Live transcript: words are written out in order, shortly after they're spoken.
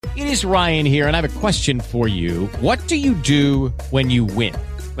It is Ryan here, and I have a question for you. What do you do when you win?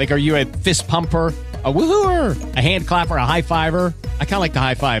 Like, are you a fist pumper, a woohooer, a hand clapper, a high fiver? I kind of like the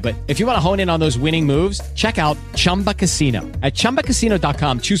high five, but if you want to hone in on those winning moves, check out Chumba Casino. At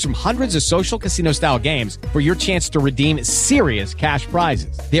ChumbaCasino.com, choose from hundreds of social casino-style games for your chance to redeem serious cash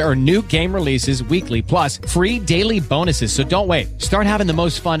prizes. There are new game releases weekly, plus free daily bonuses. So don't wait. Start having the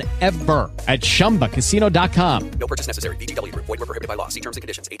most fun ever at ChumbaCasino.com. No purchase necessary. VGW Group. Void where prohibited by law. See terms and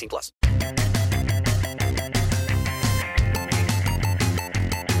conditions. 18+.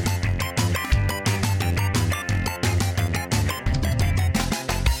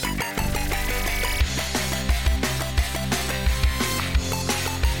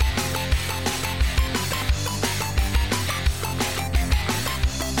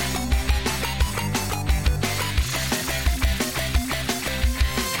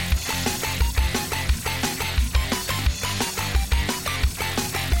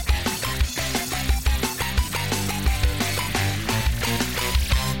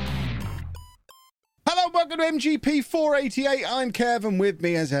 Welcome to MGP 488. I'm Kev, and with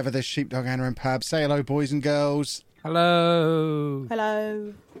me as ever, there's Sheepdog, Anna, and Pab. Say hello, boys and girls. Hello.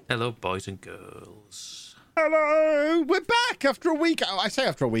 Hello. Hello, boys and girls. Hello. We're back after a week. I say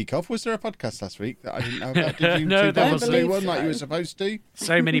after a week off. Was there a podcast last week that I didn't know about? Did you No, there do wasn't. one like you were supposed to?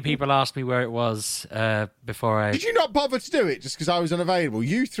 So many people asked me where it was before I... Did you not bother to do it just because I was unavailable?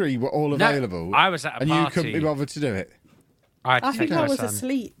 You three were all available. No, I was at a and party. you couldn't be bothered to do it. I think I was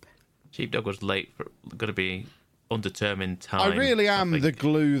asleep. Sheepdog was late for going to be undetermined time. I really am the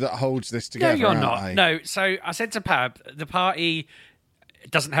glue that holds this together. No, you're aren't not. I? No, so I said to Pab, the party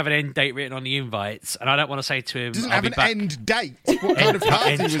doesn't have an end date written on the invites, and I don't want to say to him, Doesn't I'll have be an back. end date. What kind of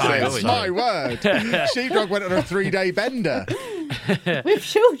party End was time, this? sorry. My word. Sheepdog went on a 3-day bender. With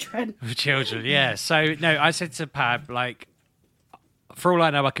children. With children, yeah. So, no, I said to Pab, like, for all I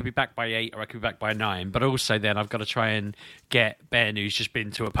know, I could be back by 8 or I could be back by 9, but also then I've got to try and get Ben, who's just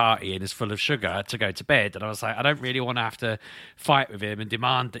been to a party and is full of sugar, to go to bed. And I was like, I don't really want to have to fight with him and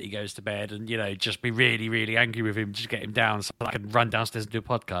demand that he goes to bed and, you know, just be really, really angry with him, just get him down so I can run downstairs and do a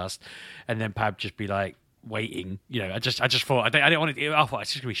podcast. And then Pab just be like waiting. You know, I just thought, I didn't want it. I thought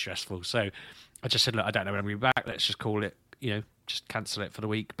it's just going to be stressful. So I just said, look, I don't know when I'm going to be back. Let's just call it, you know, just cancel it for the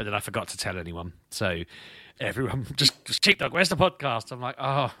week. But then I forgot to tell anyone. So everyone just Sheepdog, where's the podcast? I'm like,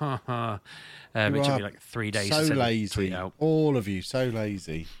 it took me like 3 days So to send a lazy. tweet out. All of you, so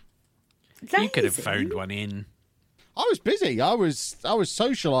lazy. You could have Lazy? phoned one in. I was busy. I was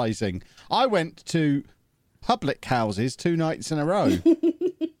socialising. I went to public houses 2 nights in a row.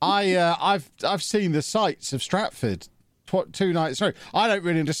 I've seen the sights of Stratford 2 nights in a row. I don't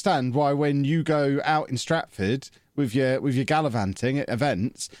really understand why when you go out in Stratford with your gallivanting at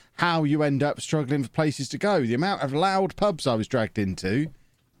events, how you end up struggling for places to go. The amount of loud pubs I was dragged into.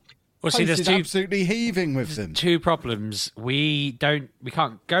 Well, see, there's Places absolutely heaving with them. 2 problems. We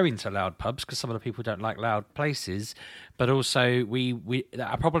can't go into loud pubs because some of the people don't like loud places, but also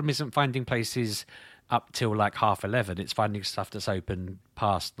our problem isn't finding places up till like 11:30. It's finding stuff that's open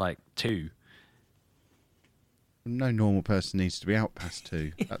past like 2. No normal person needs to be out past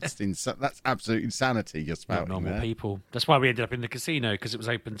 2. That's absolute insanity you're Not spouting normal there. people. That's why we ended up in the casino, because it was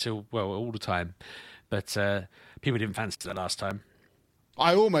open till, well, all the time. But people didn't fancy that last time.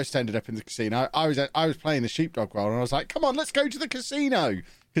 I almost ended up in the casino. I was playing the sheepdog role, and I was like, "Come on, let's go to the casino."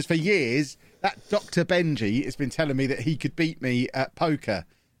 Because for years, that Dr. Benji has been telling me that he could beat me at poker,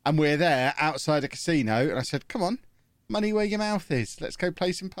 and we're there outside a casino. And I said, "Come on, money where your mouth is. Let's go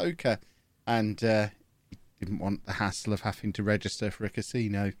play some poker." And he didn't want the hassle of having to register for a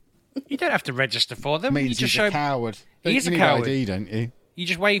casino. You don't have to register for them. Means You just he's a coward. He is You a need coward. ID, don't you? You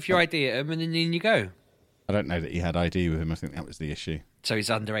just wave your ID at him and then you go. I don't know that he had ID with him. I think that was the issue. So he's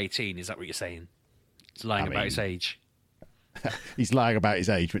under 18, is that what you're saying? He's lying about his age. He's lying about his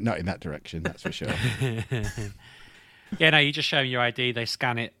age, but not in that direction, that's for sure. Yeah, no, you just show him your ID, they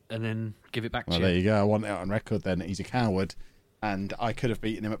scan it, and then give it back Well, to there you. you go. I want it on record then that he's a coward, and I could have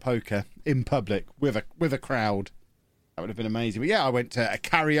beaten him at poker in public with a crowd. That would have been amazing. But yeah, I went to a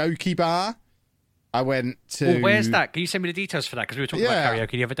karaoke bar. I went to... Well, where's that? Can you send me the details for that? Because we were talking about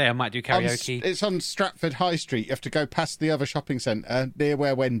karaoke the other day. I might do karaoke. It's on Stratford High Street. You have to go past the other shopping centre near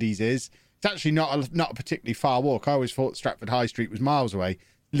where Wendy's is. It's actually not a particularly far walk. I always thought Stratford High Street was miles away.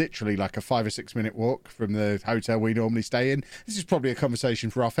 Literally like a 5 or 6 minute walk from the hotel we normally stay in. This is probably a conversation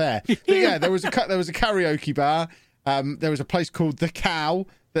for off air. But yeah, there was a karaoke bar. There was a place called The Cow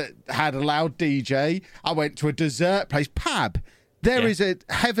that had a loud DJ. I went to a dessert place, Pab. There is a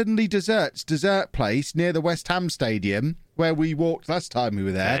Heavenly Desserts dessert place near the West Ham Stadium. where we walked last time we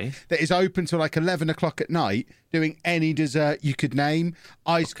were there, Okay. that is open till like 11 o'clock at night, doing any dessert you could name.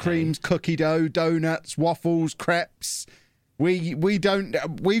 Ice creams, cookie dough, donuts, waffles, crepes. We've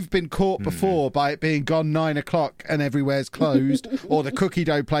been caught before by it being gone 9 o'clock and everywhere's closed, or the cookie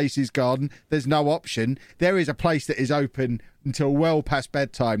dough place is gone. There's no option. There is a place that is open until well past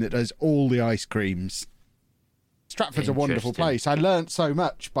bedtime that does all the ice creams. Stratford's a wonderful Interesting. place. I learnt so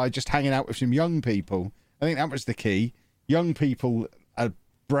much by just hanging out with some young people. I think that was the key. Young people are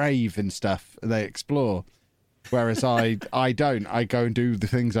brave and stuff. They explore. Whereas I don't. I go and do the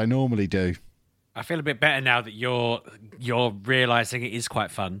things I normally do. I feel a bit better now that you're realising it is quite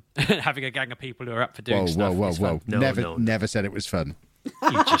fun. Having a gang of people who are up for doing stuff. is fun. No, Never said it was fun.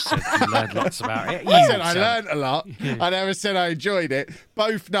 You just said you learned lots about it. I said I learned a lot. I never said I enjoyed it.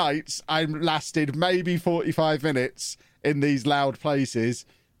 Both nights I lasted maybe 45 minutes in these loud places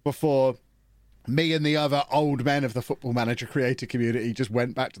before me and the other old men of the Football Manager creator community just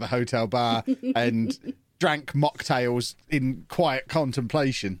went back to the hotel bar and drank mocktails in quiet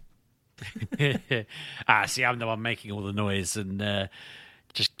contemplation. See, I'm the one making all the noise and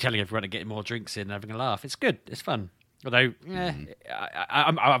just telling everyone to get more drinks in and having a laugh. It's good. It's fun. Although,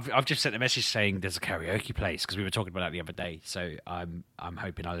 I've just sent a message saying there's a karaoke place because we were talking about that the other day. So I'm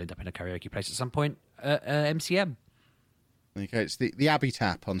hoping I'll end up in a karaoke place at some point at MCM. Okay, it's the Abbey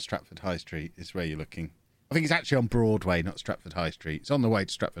Tap on Stratford High Street is where you're looking. I think it's actually on Broadway, not Stratford High Street. It's on the way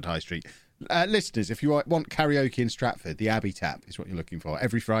to Stratford High Street. Listeners, if you want karaoke in Stratford, the Abbey Tap is what you're looking for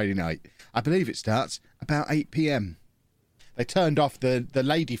every Friday night. I believe it starts about 8 p.m. They turned off the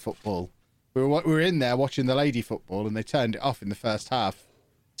lady football. We were in there watching the lady football, and they turned it off in the first half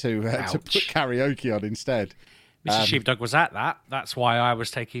to put karaoke on instead. Mrs. Sheepdog was at that. That's why I was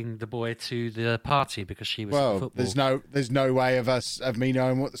taking the boy to the party because she was at football. There's no way of me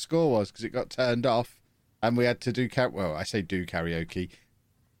knowing what the score was because it got turned off, and we had to do karaoke,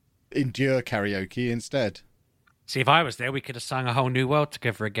 endure karaoke instead. See, if I was there, we could have sung A Whole New World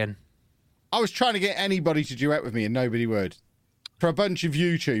together again. I was trying to get anybody to duet with me, and nobody would. For a bunch of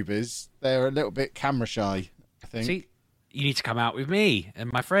YouTubers, they're a little bit camera shy, I think. See, you need to come out with me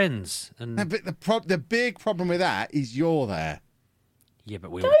and my friends. And No, but the big problem with that is you're there. yeah,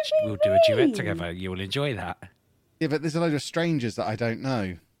 but we'll do a duet together. You will enjoy that. Yeah, but there's a load of strangers that I don't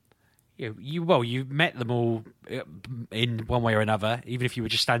know. You met them all in one way or another, even if you were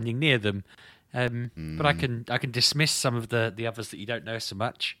just standing near them. But I can dismiss some of the others that you don't know so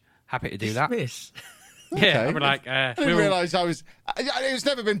much. Happy to do that. Dismiss. Yeah, I'm like, I didn't realise it's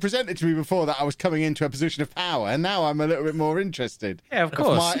never been presented to me before that I was coming into a position of power, and now I'm a little bit more interested. Yeah, of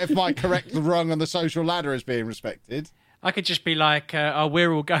course. If my correct rung on the social ladder is being respected. I could just be like,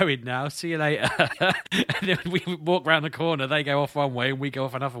 we're all going now. See you later. And then we walk round the corner. They go off one way and we go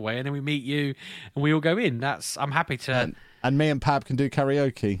off another way. And then we meet you and we all go in. I'm happy to... And me and Pab can do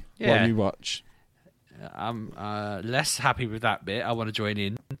karaoke while you watch. I'm less happy with that bit. I want to join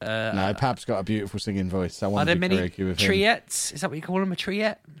in. No, Pab's got a beautiful singing voice. I Are want there to do many karaoke with him. triettes? Is that what you call them? A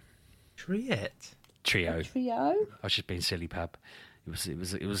triette? Triette. Trio. Trio. I was just being silly, Pab.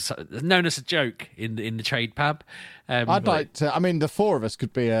 It was known as a joke in the trade, Pab. I'd like to. I mean, the four of us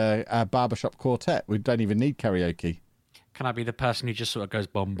could be a barbershop quartet. We don't even need karaoke. Can I be the person who just sort of goes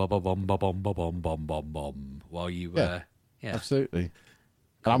bom bom bom bom bom bom bom bom bom bom while you? Yeah. Yeah. Absolutely.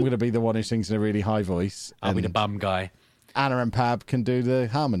 And I'm going to be the one who sings in a really high voice. I'll be and the bum guy. Anna and Pab can do the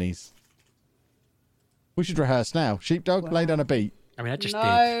harmonies. We should rehearse now. Sheepdog, lay down a beat. I mean, I just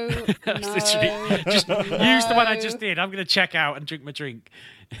did. No. Literally, just use the one I just did. I'm going to check out and drink my drink.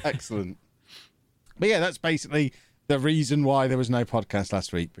 Excellent. But yeah, that's basically the reason why there was no podcast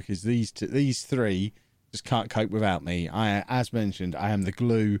last week, because these three just can't cope without me. As mentioned, I am the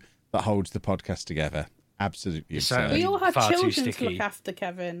glue that holds the podcast together. Absolutely absurd. We all had Far too children to sticky. look after,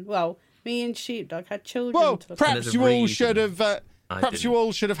 Kevin. Well, me and Sheepdog had children Well, to look perhaps There's a you all reason should have. Perhaps didn't. you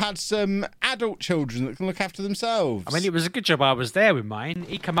all should have had some adult children that can look after themselves. I mean, it was a good job I was there with mine.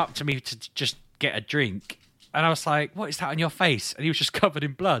 He come up to me to just get a drink, and I was like, "What is that on your face?" And he was just covered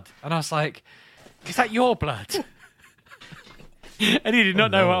in blood, and I was like, "Is that your blood?" And he did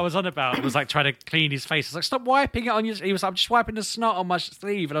not know what I was on about. He was like trying to clean his face. I was like, "Stop wiping it on your..." He was like, "I'm just wiping the snot on my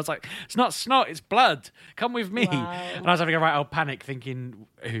sleeve." And I was like, "It's not snot, it's blood. Come with me." Wow. And I was having a right old panic thinking,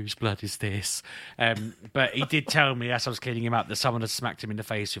 whose blood is this? But he did tell me as I was cleaning him up that someone had smacked him in the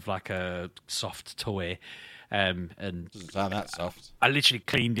face with like a soft toy. And Doesn't sound that soft. I literally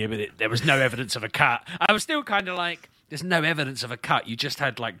cleaned him and there was no evidence of a cut. I was still kind of like there's no evidence of a cut. You just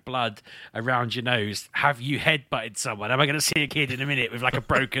had like blood around your nose. Have you headbutted someone? Am I going to see a kid in a minute with like a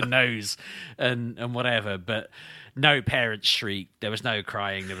broken nose and whatever? But no parents shriek. There was no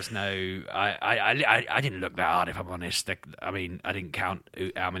crying. There was no. I didn't look that hard, if I'm honest. I mean, I didn't count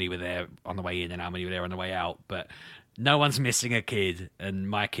how many were there on the way in and how many were there on the way out. But no one's missing a kid, and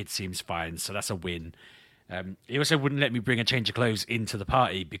my kid seems fine, so that's a win. He also wouldn't let me bring a change of clothes into the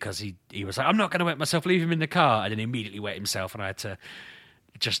party because he was like, I'm not going to wet myself, leave him in the car, and then immediately wet himself, and I had to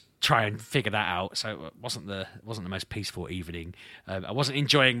just try and figure that out. So it wasn't the most peaceful evening. I wasn't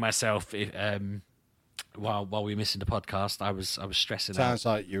enjoying myself while we were missing the podcast. I was stressing out. Sounds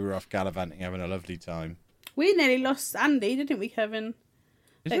like you were off gallivanting, having a lovely time. We nearly lost Andy, didn't we, Kevin?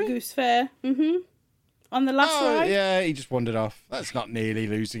 Did At we? Goose Fair. On the last ride. Yeah, he just wandered off. That's not nearly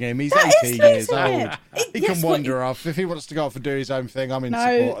losing him. He's That is 18 years losing old. it. He Yes, can but- wander off. If he wants to go off and do his own thing, I'm in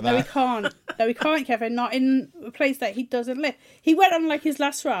support of No, we that. can't. No, we can't, Kevin. Not in a place that he doesn't live. He went on like his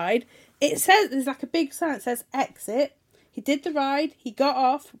last ride. It says there's like a big sign that says exit. He did the ride. He got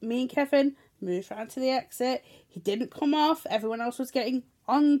off. Me and Kevin moved around to the exit. He didn't come off. Everyone else was getting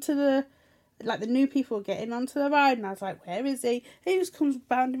onto the new people were getting onto the ride, and I was like, "Where is he?" He just comes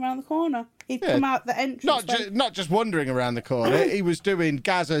bounding around the corner. He'd come out the entrance. Not just wandering around the corner. He was doing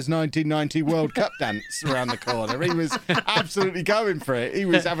Gaza's 1990 World Cup dance around the corner. He was absolutely going for it. He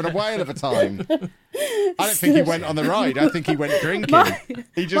was having a whale of a time. I don't think he went on the ride. I think he went drinking.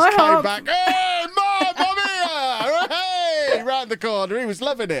 He just my came heart- back. Hey, Mamma Mia! Hey, round the corner. He was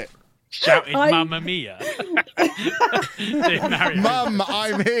loving it. Shouting Mamma Mia. Mum,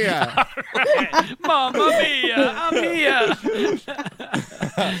 I'm here. Mamma Mia, I'm here.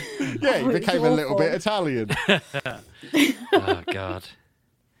 Yeah, he became a little bit Italian. Oh, God.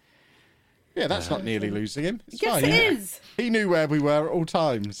 Yeah, that's not nearly losing him. It's Yes, fine. it is. He knew where we were at all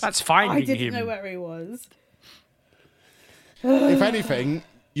times. That's finding I didn't him. know where he was. If anything,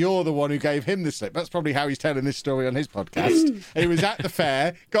 you're the one who gave him the slip. That's probably how he's telling this story on his podcast. He was at the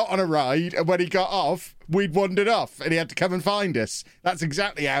fair, got on a ride, and when he got off, we'd wandered off, and he had to come and find us. That's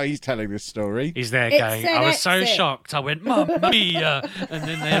exactly how he's telling this story. He's there It going, said I was so exit. shocked. I went, Mamma Mia. And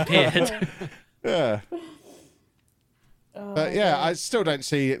then they appeared. Yeah. But yeah, I still don't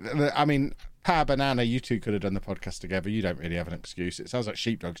see it. I mean, Pa Banana, you two could have done the podcast together. You don't really have an excuse. It sounds like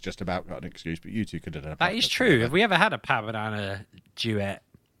Sheepdog's just about got an excuse, but you two could have done a podcast That is true. together. Have we ever had a Pa Banana duet?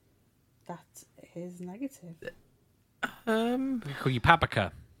 That is negative. We call you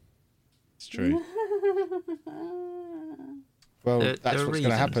Paprika. It's true. Well, There that's are what's going to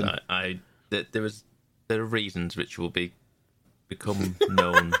reasons happen. There are reasons which will become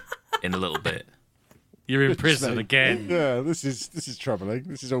known in a little bit. You're in prison again. Yeah, this is troubling.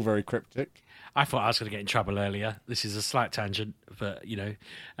 This is all very cryptic. I thought I was going to get in trouble earlier. This is a slight tangent, but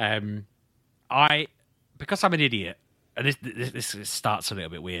because I'm an idiot, and this starts a little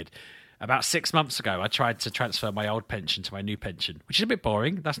bit weird. About 6 months ago, I tried to transfer my old pension to my new pension, which is a bit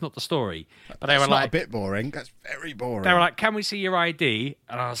boring. That's not the story. But they That's were not like, a bit boring. That's very boring. they were like, "Can we see your ID?"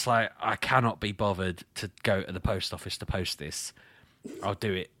 And I was like, "I cannot be bothered to go to the post office to post this. I'll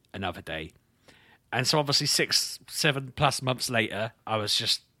do it another day." And so obviously 6-7+ months later, I was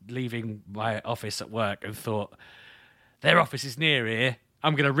just leaving my office at work and thought, their office is near here.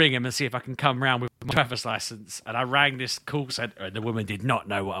 I'm going to ring them and see if I can come round with my driver's license. And I rang this call centre, and the woman did not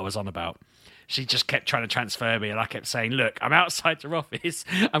know what I was on about. She just kept trying to transfer me, and I kept saying, "Look, I'm outside your office.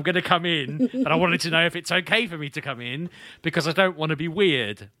 I'm going to come in, but I wanted to know if it's okay for me to come in because I don't want to be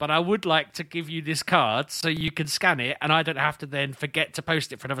weird. But I would like to give you this card so you can scan it, and I don't have to then forget to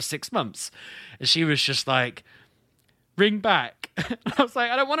post it for another 6 months." And she was just like, "Ring back." I was like,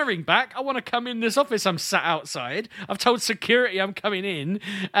 "I don't want to ring back. I want to come in this office. I'm sat outside. I've told security I'm coming in,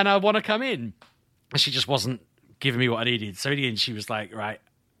 and I want to come in." And she just wasn't giving me what I needed. So in the end, she was like, "Right,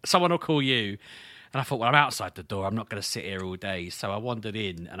 someone will call you." And I thought, well, I'm outside the door. I'm not going to sit here all day. So I wandered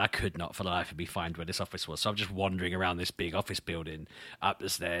in, and I could not for the life of me find where this office was. So I'm just wandering around this big office building, up the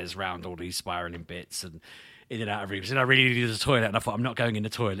stairs, round all these spiraling bits, and in and out of rooms. And I really needed the toilet, and I thought, I'm not going in the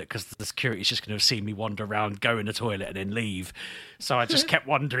toilet because the security's just going to see me wander around, go in the toilet, and then leave. So I just kept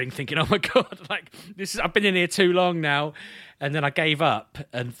wandering, thinking, oh my God, like I've been in here too long now. And then I gave up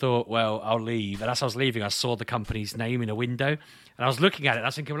and thought, well, I'll leave. And as I was leaving, I saw the company's name in a window. And I was looking at it, and I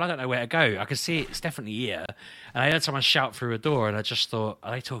was thinking, well, I don't know where to go. I can see it, it's definitely here. And I heard someone shout through a door, and I just thought,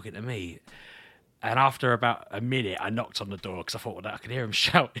 are they talking to me? And after about a minute, I knocked on the door because I thought, well, I could hear them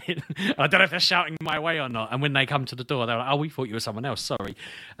shouting. And I don't know if they're shouting my way or not. And when they come to the door, they're like, "Oh, we thought you were someone else, sorry."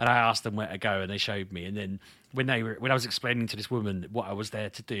 And I asked them where to go, and they showed me. And then when I was explaining to this woman what I was there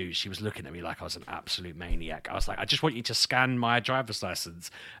to do, she was looking at me like I was an absolute maniac. I was like, "I just want you to scan my driver's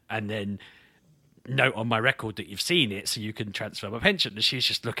license and then note on my record that you've seen it so you can transfer my pension. And she's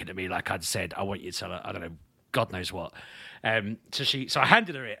just looking at me like I'd said, I want you to tell her, I don't know, God knows what. So I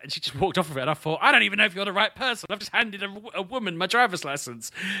handed her it and she just walked off with it. And I thought, I don't even know if you're the right person. I've just handed a woman my driver's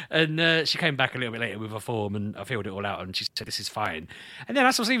license. And she came back a little bit later with a form and I filled it all out and she said, this is fine. And then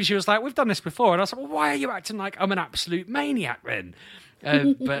as I was leaving, she was like, we've done this before. And I was like, well, why are you acting like I'm an absolute maniac then?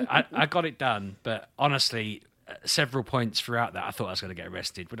 But I got it done. But honestly, several points throughout that, I thought I was going to get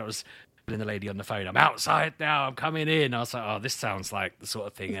arrested. When I was telling the lady on the phone, I'm outside now, I'm coming in. I was like, oh, this sounds like the sort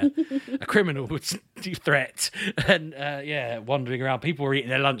of thing a criminal would do threat. And wandering around. People were eating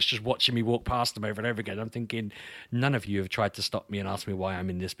their lunch, just watching me walk past them over and over again. I'm thinking, none of you have tried to stop me and ask me why I'm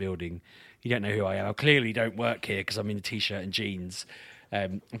in this building. You don't know who I am. I clearly don't work here because I'm in a T-shirt and jeans.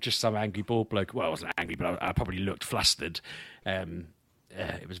 I'm just some angry bald bloke. Well, I wasn't angry, but I probably looked flustered.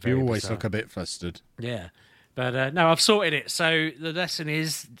 It was very You always bizarre. look a bit flustered. Yeah. But no, I've sorted it. So the lesson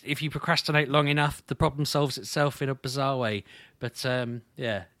is, if you procrastinate long enough, the problem solves itself in a bizarre way. But I'm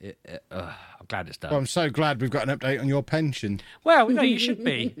glad it's done. Well, I'm so glad we've got an update on your pension. Well, no, you should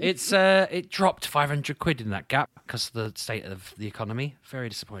be. It's it dropped 500 quid in that gap because of the state of the economy. Very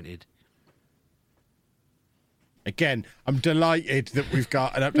disappointed. Again, I'm delighted that we've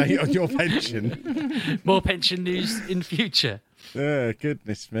got an update on your pension. More pension news in future. Oh,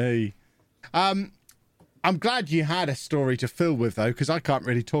 goodness me. I'm glad you had a story to fill with, though, because I can't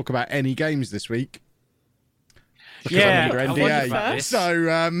really talk about any games this week. Yeah, I'm I under wondered NDA. about this. So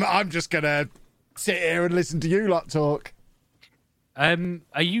I'm just going to sit here and listen to you lot talk. Are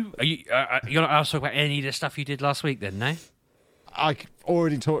you you're not allowed to talk about any of the stuff you did last week then, no? I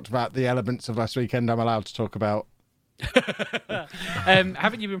already talked about the elements of last weekend I'm allowed to talk about.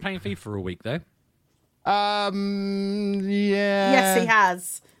 Haven't you been playing FIFA all week though? Yeah. Yes, he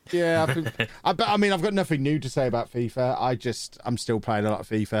has. Yeah, I've got nothing new to say about FIFA. I'm still playing a lot of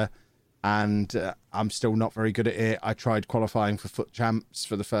FIFA, and I'm still not very good at it. I tried qualifying for Foot Champs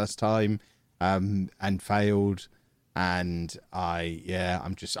for the first time, and failed. And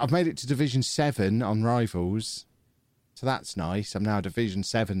I've made it to Division 7 on Rivals, so that's nice. I'm now a Division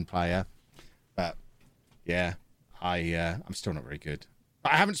 7 player, but yeah, I'm still not very good.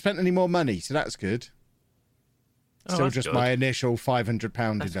 But I haven't spent any more money, so that's good. Still that's just good. my initial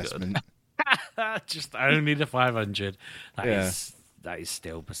 £500 investment. Just only the 500. Yeah. That is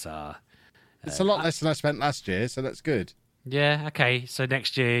still bizarre. It's a lot less than I spent last year, so that's good. Yeah, okay. So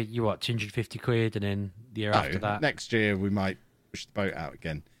next year, you what, 250 quid, and then the year after that? Next year we might push the boat out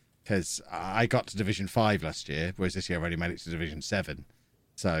again, because I got to Division 5 last year, whereas this year I've already made it to Division 7.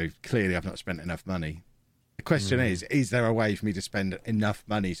 So clearly I've not spent enough money. The question is there a way for me to spend enough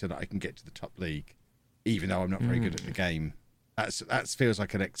money so that I can get to the top league, even though I'm not very good at the game? That feels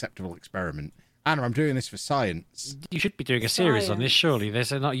like an acceptable experiment. Anna, I'm doing this for science. You should be doing a series on this, surely.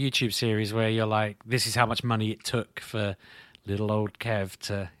 There's not a YouTube series where you're like, this is how much money it took for little old Kev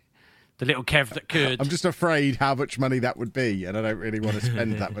to... The little Kev that could. I'm just afraid how much money that would be, and I don't really want to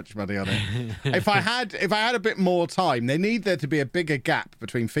spend that much money on it. If I had a bit more time, there to be a bigger gap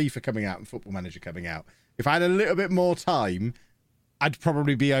between FIFA coming out and Football Manager coming out. If I had a little bit more time, I'd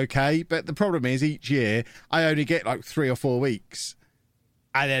probably be okay. But the problem is, each year I only get like 3 or 4 weeks,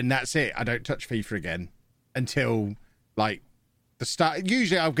 and then that's it. I don't touch FIFA again until like the start.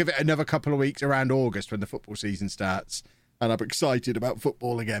 Usually, I'll give it another couple of weeks around August when the football season starts, and I'm excited about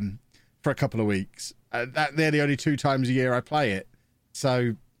football again for a couple of weeks. They're the only 2 times a year I play it,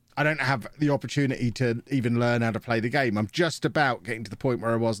 so I don't have the opportunity to even learn how to play the game. I'm just about getting to the point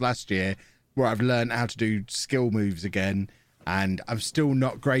where I was last year, where I've learned how to do skill moves again, and I'm still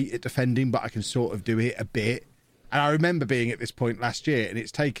not great at defending, but I can sort of do it a bit. And I remember being at this point last year, and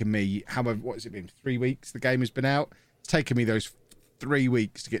it's taken me, what has it been, 3 weeks the game has been out? It's taken me those 3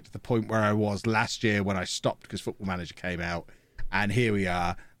 weeks to get to the point where I was last year when I stopped because Football Manager came out. And here we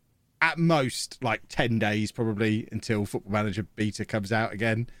are, at most, like 10 days probably until Football Manager Beta comes out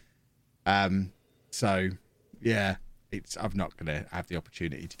again. So, yeah, I'm not going to have the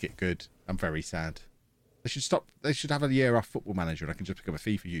opportunity to get good. I'm very sad. They should stop. They should have a year off Football Manager, and I can just become a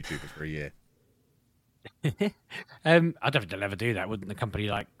FIFA YouTuber for a year. I don't think they'll ever do that. Wouldn't the company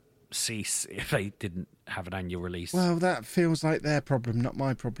like cease if they didn't have an annual release? Well, that feels like their problem, not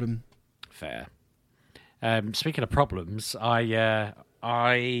my problem. Fair. Speaking of problems, I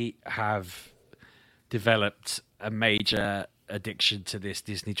have developed a major addiction to this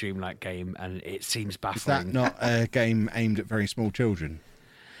Disney Dreamlight game, and it seems Is baffling. that not a game aimed at very small children?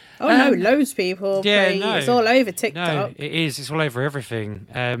 Oh no, loads of people play. no. It's all over TikTok. No, it is. It's all over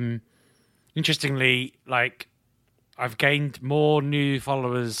everything. Interestingly, like, I've gained more new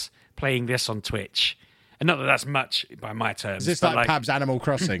followers playing this on Twitch. And not that that's much by my terms. Is this but like Pab's Animal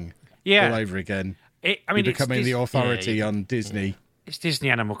Crossing? Yeah. all over again. You're You're becoming the authority on Disney. It's Disney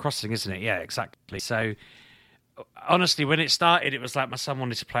Animal Crossing, isn't it? Yeah, exactly. So, honestly, when it started, it was like my son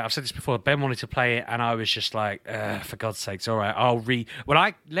wanted to play. I've said this before. Ben wanted to play it, and I was just like, for God's sakes, all right, I'll read. Well,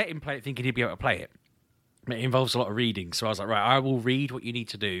 I let him play it thinking he'd be able to play it. It involves a lot of reading. So I was like, right, I will read what you need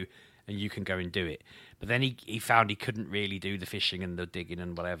to do, and you can go and do it. But then he found he couldn't really do the fishing and the digging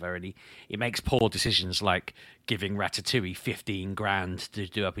and whatever, and he makes poor decisions like giving Ratatouille 15 grand to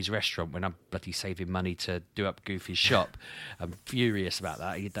do up his restaurant when I'm bloody saving money to do up Goofy's shop. I'm furious about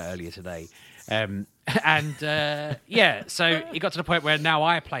that. He did that earlier today. So it got to the point where now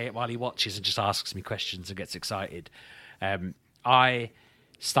I play it while he watches and just asks me questions and gets excited. I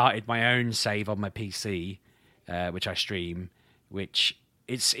started my own save on my PC, which I stream, which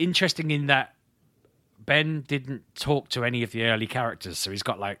it's interesting in that Ben didn't talk to any of the early characters, so he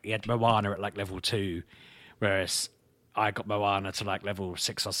had Moana at like level 2, whereas I got Moana to like level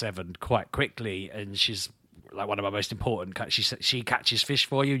 6 or 7 quite quickly, and she's like one of my most important. She catches fish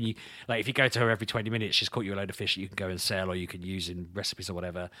for you. And you like if you go to her every 20 minutes, she's caught you a load of fish that you can go and sell or you can use in recipes or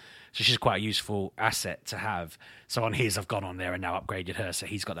whatever. So she's quite a useful asset to have. So on his, I've gone on there and now upgraded her, so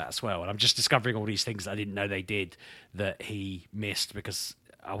he's got that as well. And I'm just discovering all these things that I didn't know they did that he missed because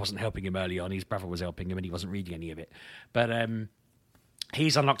I wasn't helping him early on. His brother was helping him and he wasn't reading any of it. But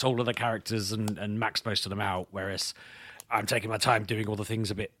he's unlocked all of the characters and maxed most of them out, whereas I'm taking my time doing all the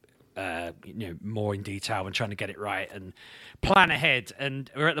things a bit more in detail and trying to get it right and plan ahead. And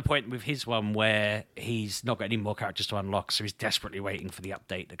we're at the point with his one where he's not got any more characters to unlock, so he's desperately waiting for the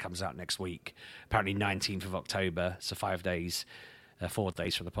update that comes out next week. Apparently 19th of October, so 5 days. 4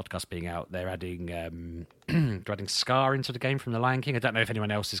 days from the podcast being out, they're adding Scar into the game from The Lion King. I don't know if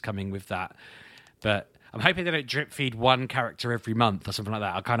anyone else is coming with that, but I'm hoping they don't drip feed one character every month or something like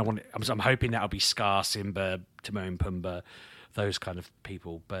that. I kind of want. I'm hoping that'll be Scar, Simba, Timon, Pumbaa, those kind of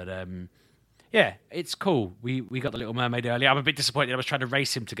people. But yeah, it's cool. We got the Little Mermaid earlier. I'm a bit disappointed. I was trying to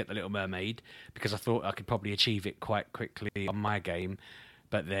race him to get the Little Mermaid because I thought I could probably achieve it quite quickly on my game,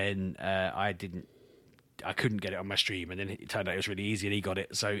 but then I couldn't get it on my stream, and then it turned out it was really easy, and he got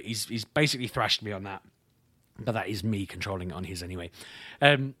it. So he's basically thrashed me on that, but that is me controlling it on his anyway.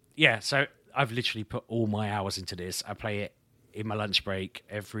 So I've literally put all my hours into this. I play it in my lunch break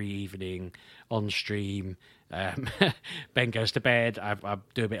every evening on stream. Ben goes to bed. I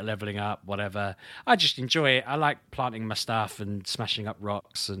do a bit of leveling up, whatever. I just enjoy it. I like planting my stuff and smashing up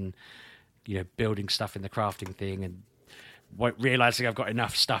rocks and building stuff in the crafting thing and realizing I've got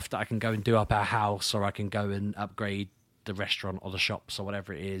enough stuff that I can go and do up our house, or I can go and upgrade the restaurant or the shops or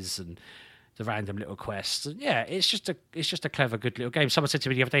whatever it is, and the random little quests. And yeah, it's just a clever, good little game. Someone said to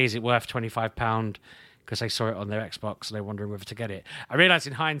me the other day, "Is it worth £25?" Because they saw it on their Xbox and they're wondering whether to get it. I realised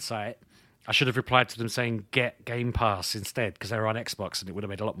in hindsight I should have replied to them saying get Game Pass instead because they were on Xbox, and it would have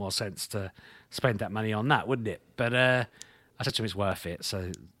made a lot more sense to spend that money on that, wouldn't it? But I said to them it's worth it,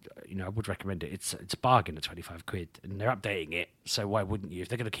 so I would recommend it. It's a bargain at £25, and they're updating it, so why wouldn't you? If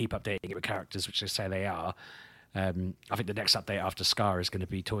they're going to keep updating it with characters, which they say they are, I think the next update after Scar is going to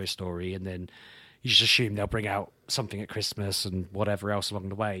be Toy Story, and then you just assume they'll bring out something at Christmas and whatever else along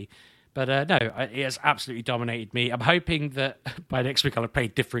the way. But no, it has absolutely dominated me. I'm hoping that by next week I'll have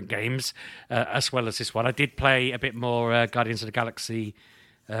played different games as well as this one. I did play a bit more Guardians of the Galaxy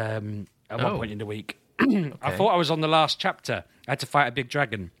at one point in the week. Okay. I thought I was on the last chapter. I had to fight a big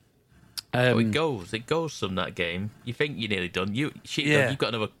dragon. It goes from that game. You think you're nearly done. You've got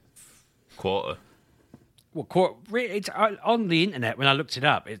another quarter. Well, it's on the internet. When I looked it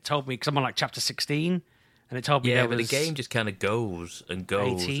up, it told me because I'm on like chapter 16, and it told me but the game just kind of goes and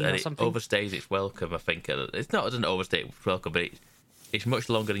goes, and it something. overstays its welcome. I think it's not. It doesn't overstay its welcome, but it's much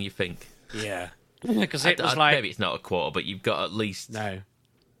longer than you think. Yeah, because it was like maybe it's not a quarter, but you've got at least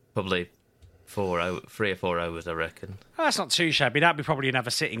probably 3 or 4 hours, I reckon. Oh, that's not too shabby. That'd be probably another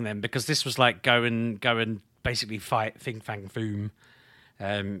sitting then, because this was like go and basically fight Fin Fang Foom,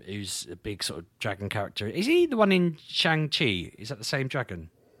 who's a big sort of dragon character. Is he the one in Shang-Chi? Is that the same dragon?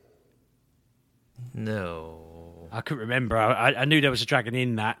 No. I couldn't remember. I knew there was a dragon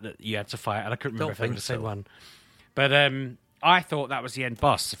in that you had to fight, and I couldn't remember if they were the same one. But I thought that was the end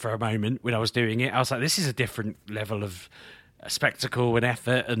boss for a moment when I was doing it. I was like, this is a different level of spectacle and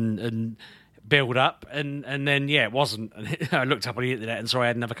effort and build up, and then it wasn't. I looked up on the internet and saw I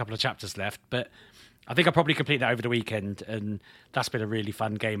had another couple of chapters left, but I think I'll probably complete that over the weekend, and that's been a really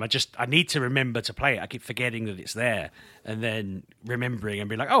fun game. I need to remember to play it. I keep forgetting that it's there, and then remembering and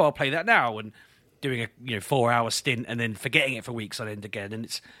being like, oh, I'll play that now, and doing a 4-hour stint and then forgetting it for weeks on end again. And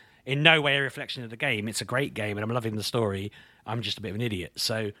it's in no way a reflection of the game. It's a great game, and I'm loving the story. I'm just a bit of an idiot.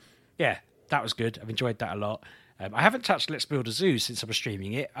 So yeah, that was good. I've enjoyed that a lot. I haven't touched Let's Build a Zoo since I was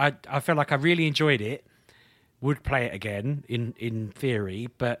streaming it. I feel like I really enjoyed it. Would play it again in theory,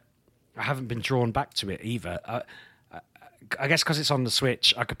 but I haven't been drawn back to it either. I guess because it's on the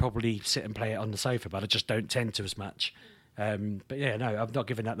Switch, I could probably sit and play it on the sofa, but I just don't tend to as much. But yeah, no, I'm not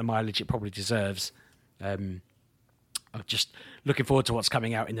giving that the mileage it probably deserves. I'm just looking forward to what's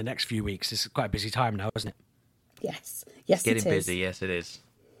coming out in the next few weeks. It's quite a busy time now, isn't it? Yes, Getting busy, yes, it is.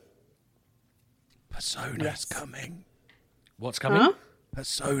 Persona's coming. What's coming? Huh?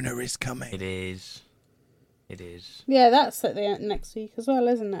 Persona is coming. It is. It is. Yeah, that's at the next week as well,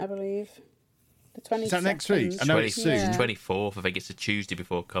 isn't it? I believe the 22nd. Is that next week? I know it's soon. Yeah. 24th. I think it's a Tuesday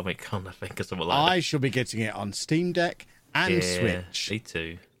before Comic Con. I think or something like I that. shall be getting it on Steam Deck and Switch. Me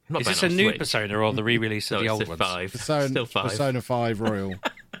too. I'm not Is this buying a it on new Switch. Persona or the re-release No, of the it's old a ones? 5. Persona, Still 5. Persona 5 Royal.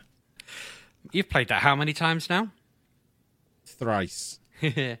 You've played that how many times now? Thrice. What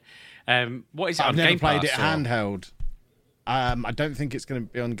is it I've on never Game played Pass, it or- handheld. I don't think it's going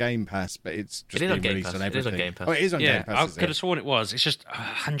to be on Game Pass, but it's just It is on been Game released Pass. on It is on everything. Game Pass. Oh, it is on Yeah, Game Pass. I is could it? have sworn it was. It's just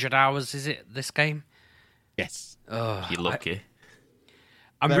 100 hours, is it, this game? Yes. Oh, You're lucky.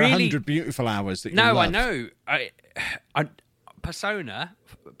 I'm There are really... 100 beautiful hours that you No, love. I know. Persona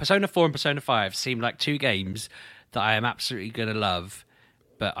 4 and Persona 5 seem like two games that I am absolutely going to love,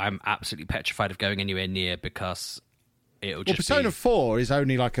 but I'm absolutely petrified of going anywhere near because it'll Well, just Persona be... 4 is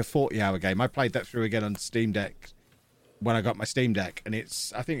only like a 40-hour game. I played that through again on Steam Deck when I got my Steam Deck, and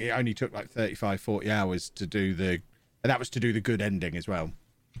I think it only took like 35, 40 hours to do and that was to do the good ending as well.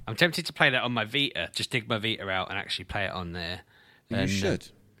 I'm tempted to play that on my Vita, just dig my Vita out and actually play it on there. You should.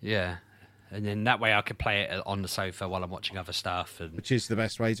 Yeah. And then that way I could play it on the sofa while I'm watching other stuff. And Which is the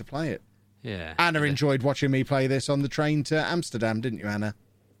best way to play it. yeah. Anna enjoyed watching me play this on the train to Amsterdam, didn't you, Anna?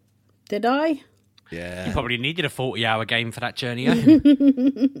 Did I? Yeah. You probably needed a 40-hour game for that journey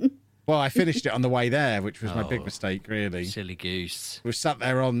home. Well, I finished it on the way there, which was my big mistake, really. Silly goose. We were sat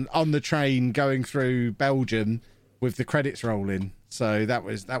there on the train going through Belgium with the credits rolling. So that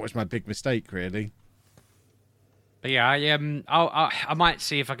was my big mistake, really. But yeah, I might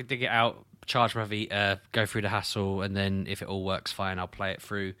see if I can dig it out, charge my Vita, go through the hassle, and then if it all works fine, I'll play it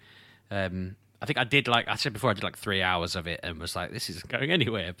through. I think I did, like I said before, I did like 3 hours of it and was like, this isn't going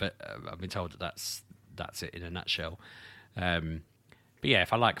anywhere. But I've been told that's it in a nutshell. But yeah,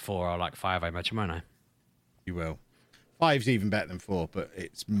 if I like 4, I'll like 5, I imagine, won't I? You will. 5's even better than 4, but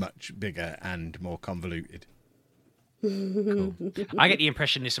it's much bigger and more convoluted. Cool. I get the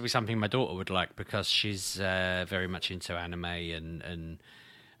impression this will be something my daughter would like because she's very much into anime and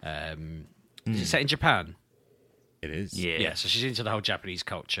is it set in Japan? It is. Yeah. So she's into the whole Japanese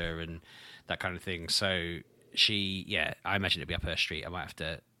culture and that kind of thing. So I imagine it'll be up her street. I might have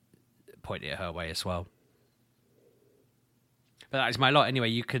to point it her way as well. But that is my lot. Anyway,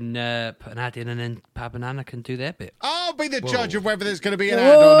 you can put an ad in and then Pab and Anna can do their bit. I'll be the judge of whether there's going to be an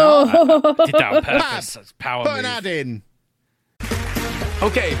ad or not. Did that on purpose. That's power Put move. an ad in.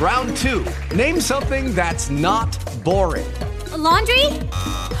 Okay, round 2. Name something that's not boring. A laundry?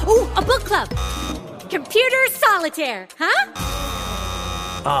 Ooh, a book club. Computer solitaire,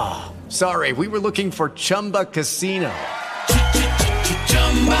 huh? Sorry, we were looking for Chumba Casino.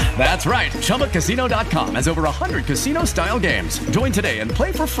 That's right. ChumbaCasino.com has over 100 casino-style games. Join today and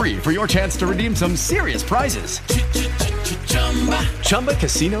play for free for your chance to redeem some serious prizes.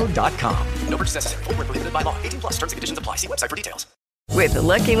 ChumbaCasino.com. No purchase necessary. Void where prohibited by law. 18 plus terms and conditions apply. See website for details. With the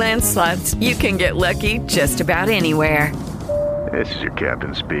Lucky Land Slots, you can get lucky just about anywhere. This is your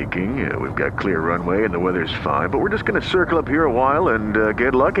captain speaking. We've got clear runway and the weather's fine, but we're just going to circle up here a while and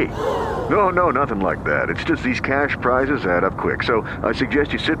get lucky. No, nothing like that. It's just these cash prizes add up quick. So I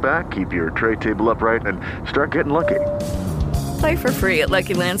suggest you sit back, keep your tray table upright, and start getting lucky. Play for free at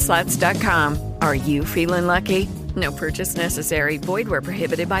LuckyLandSlots.com. Are you feeling lucky? No purchase necessary. Void where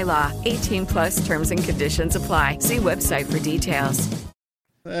prohibited by law. 18 plus terms and conditions apply. See website for details.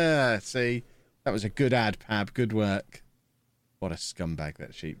 See, that was a good ad, Pab. Good work. What a scumbag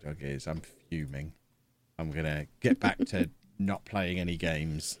that sheepdog is. I'm fuming. I'm going to get back to not playing any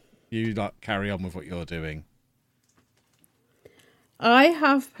games. You carry on with what you're doing. I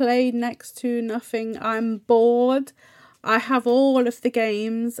have played next to nothing. I'm bored. I have all of the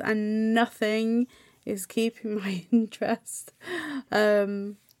games and nothing is keeping my interest.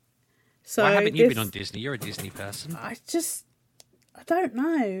 So Why haven't you been on Disney? You're a Disney person. I don't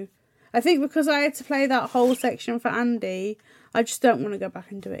know. I think because I had to play that whole section for Andy, I just don't want to go back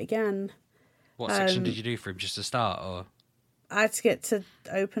and do it again. What section did you do for him? Just to start, or? I had to get to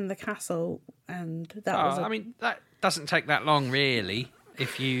open the castle, and that was. I mean, that doesn't take that long, really.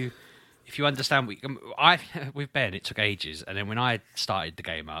 If you understand, with Ben, it took ages, and then when I started the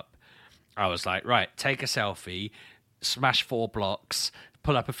game up, I was like, right, take a selfie, smash 4 blocks,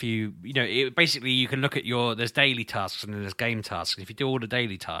 pull up a few. Basically you can look at there's daily tasks and then there's game tasks. And if you do all the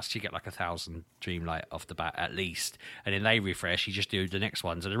daily tasks, you get like 1,000 Dreamlight off the bat at least. And then they refresh, you just do the next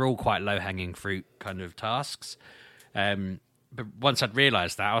ones. And they're all quite low hanging fruit kind of tasks. But once I'd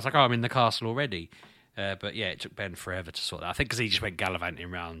realised that, I was like, I'm in the castle already. But yeah, it took Ben forever to sort that. I think because he just went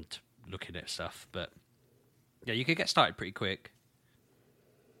gallivanting around looking at stuff. But yeah, you could get started pretty quick.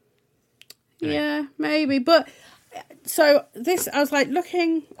 Yeah, maybe. But so I was like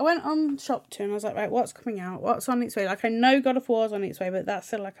looking, I went on Shop2 and I was like, right, what's coming out? What's on its way? Like, I know God of War's on its way, but that's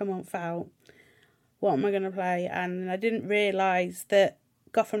still like a month out. What am I going to play? And I didn't realise that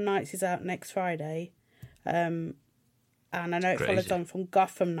Gotham Knights is out next Friday. And I know it follows on from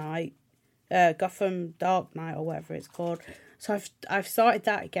Gotham Dark Knight or whatever it's called. So I've started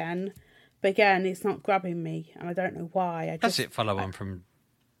that again. But again, it's not grabbing me. And I don't know why. Does it follow on from...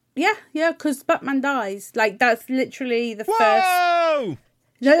 Yeah, because Batman dies. Like, that's literally the Whoa! first...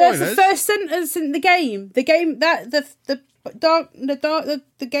 No, that's the first sentence in the game. The game that the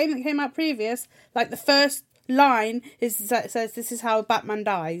game that came out previous, like the first line says this is how Batman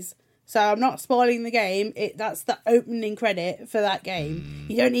dies. So I'm not spoiling the game. That's the opening credit for that game.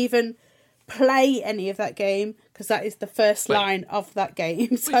 You don't even play any of that game because that is the first line of that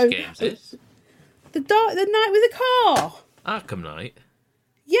game. So which game is this? The Knight with the car. Arkham Knight.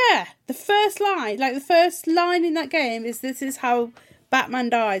 Yeah, the first line in that game is this is how Batman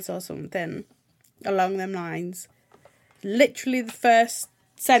dies or something along them lines. Literally the first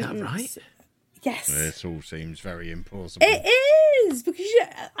sentence. Is that right? Yes. This all seems very implausible. It is, because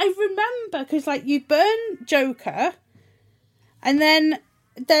I remember, because like you burn Joker and then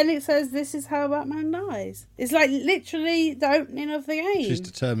it says this is how Batman dies. It's like literally the opening of the game. She's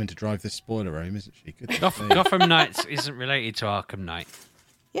determined to drive this spoiler home, isn't she? Gotham Knights isn't related to Arkham Knight.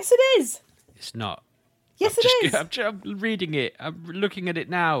 Yes, it is. It's not. Yes, it is. I'm reading it. I'm looking at it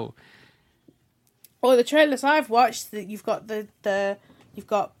now. Or the trailers I've watched, that you've got you've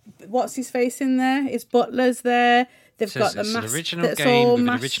got what's his face in there. His butler's there. They've got the mask. It's an original that's game all with an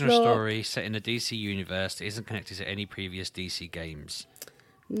mashed original up. story set in the DC universe. It isn't connected to any previous DC games.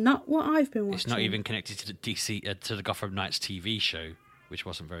 Not what I've been watching. It's not even connected to the to the Gotham Knights TV show, which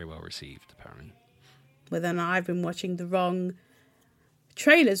wasn't very well received, apparently. Well, then I've been watching the wrong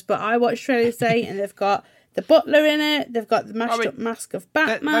trailers, but I watched trailers today, and they've got the butler in it. They've got the mashed up mask of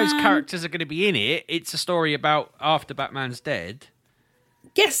Batman. Those characters are going to be in it. It's a story about after Batman's dead.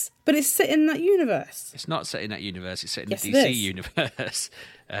 Yes, but it's set in that universe. It's not set in that universe. It's set in Yes, the it DC is. universe.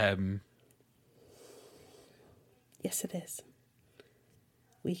 Yes, it is.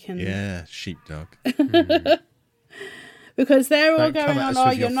 We can... Yeah, sheepdog. Because they're all Don't come going at on, us oh,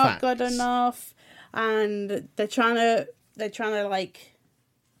 with you're your not good facts. enough. And they're trying to like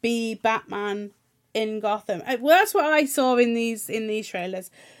be Batman in Gotham. Well, that's what I saw in these trailers.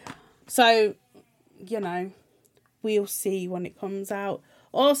 So, we'll see when it comes out.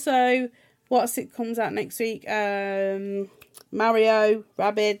 Also, it comes out next week? Mario,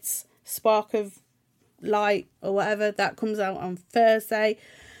 Rabbids, Spark of Light or whatever, that comes out on Thursday.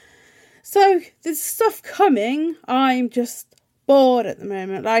 So there's stuff coming. I'm just bored at the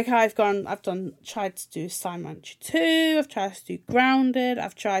moment. Like tried to do Simon 2, I've tried to do Grounded,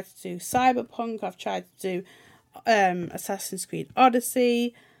 I've tried to do Cyberpunk, I've tried to do Assassin's Creed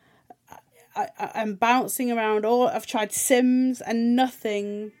Odyssey. I'm bouncing around I've tried Sims and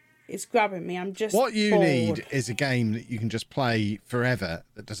nothing is grabbing me. I'm just What you bored. need is a game that you can just play forever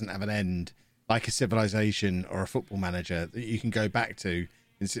that doesn't have an end, like a Civilization or a Football Manager that you can go back to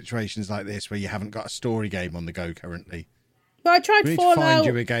in situations like this where you haven't got a story game on the go currently. But I tried We need Fallout. to find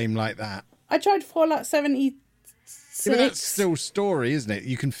you a game like that. I tried Fallout 76. Yeah, but that's still story, isn't it?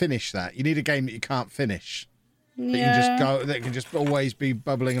 You can finish that. You need a game that you can't finish. That you Yeah. just go. That can just always be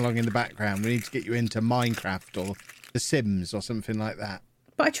bubbling along in the background. We need to get you into Minecraft or The Sims or something like that.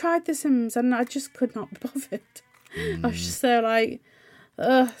 But I tried The Sims and I just could not be bothered. I was just so like,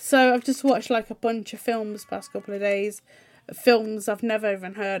 so I've just watched like a bunch of films past couple of days. Films I've never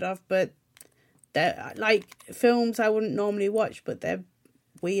even heard of, but they're like films I wouldn't normally watch, but they're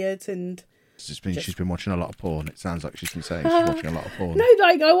weird and. She's been watching a lot of porn. It sounds like she's been saying she's watching a lot of porn. No,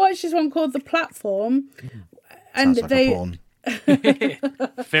 like I watched this one called The Platform, and Sounds like a porn.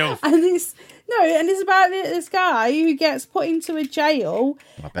 Filth. And it's about this guy who gets put into a jail,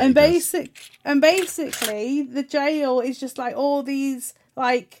 I bet and he does. basically the jail is just like all these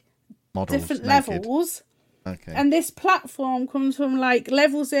like Models, different naked. levels. Okay. And this platform comes from like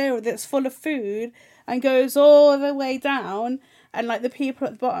level 0 that's full of food and goes all the way down, and like the people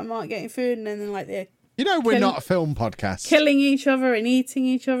at the bottom aren't getting food, and then like the You know, we're not a film podcast. Killing each other and eating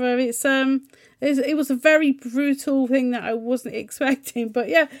each other. It was a very brutal thing that I wasn't expecting. But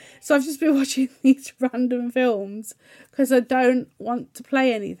yeah, so I've just been watching these random films because I don't want to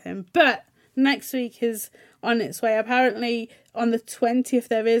play anything. But next week is on its way. Apparently on the 20th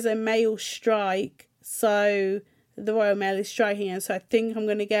there is a mail strike. So the Royal Mail is striking, and so I think I'm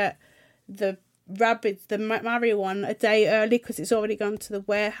going to get the Rabbids, the Mario one, a day early because it's already gone to the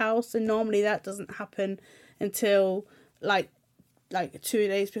warehouse, and normally that doesn't happen until like 2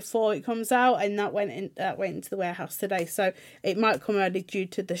 days before it comes out, and that went into the warehouse today. So it might come early due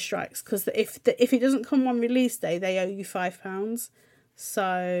to the strikes, because if it doesn't come on release day, they owe you £5.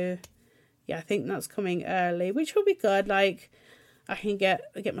 So yeah, I think that's coming early, which will be good. Like, I can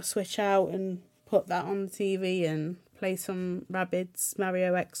get my Switch out and put that on the TV and play some Rabbids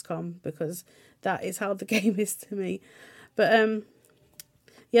Mario XCOM, because that is how the game is to me. But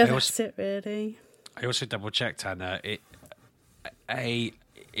yeah, that's it really. I also double checked, Hannah. It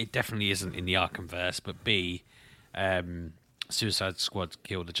definitely isn't in the Arkhamverse, but B, Suicide Squad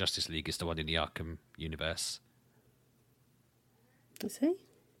Kill the Justice League is the one in the Arkham universe. I see.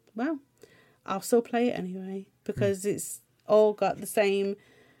 Well, I'll still play it anyway, because it's all got the same.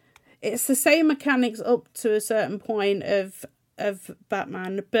 It's the same mechanics up to a certain point of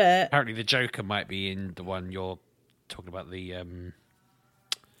Batman, but apparently the Joker might be in the one you're talking about, the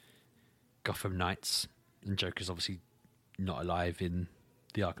Gotham Knights, and Joker's obviously not alive in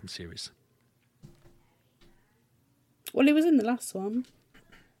the Arkham series. Well, he was in the last one.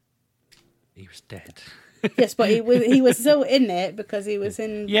 He was dead. Yes, but he was still in it because he was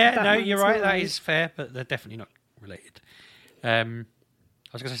in. Yeah, Batman, no, you're right. That is fair, but they're definitely not related. I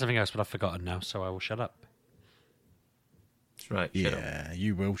was going to say something else, but I've forgotten now, so I will shut up. That's right. Yeah,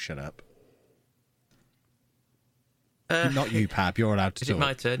 you will shut up. Not you, Pab. You're allowed to talk. Is it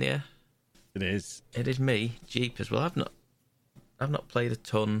my turn? Yeah, it is. It is me. Jeepers. Well, I've not played a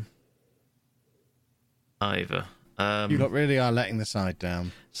ton either. You lot really are letting the side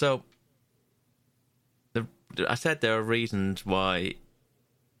down. So, I said there are reasons why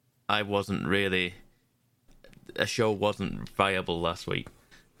a show wasn't viable last week.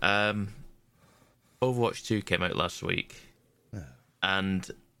 Overwatch 2 came out last week, and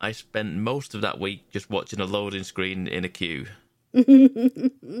I spent most of that week just watching a loading screen in a queue.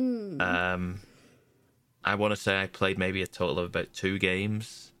 I want to say I played maybe a total of about 2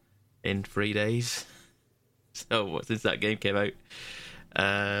 games in 3 days. So since that game came out,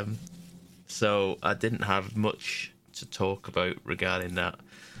 so I didn't have much to talk about regarding that.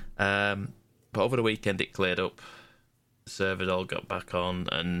 But over the weekend it cleared up. The servers all got back on,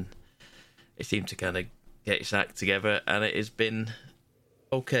 and it seemed to kind of get its act together, and it has been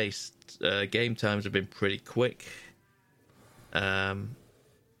okay. Game times have been pretty quick. And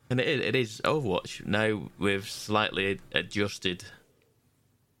it is Overwatch now with slightly adjusted,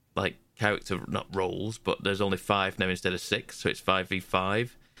 like, character, not roles, but there's only 5 now instead of 6, so it's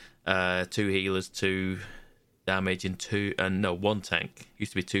 5v5. 2 healers, 2 damage, and 1 tank.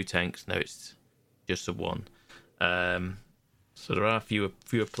 Used to be 2 tanks, now it's just a 1. So there are fewer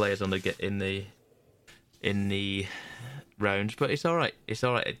players in the rounds, but it's all right. It's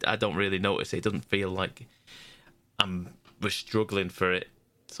all right. I don't really notice it. It doesn't feel like we're struggling for it,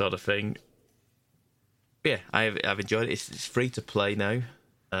 sort of thing. But yeah, I've enjoyed it. It's free to play now,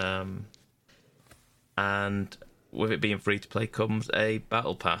 and with it being free to play comes a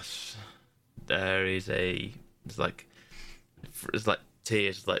battle pass. There's like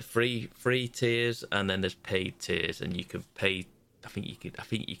tiers, like free tiers, and then there's paid tiers, and you can pay. I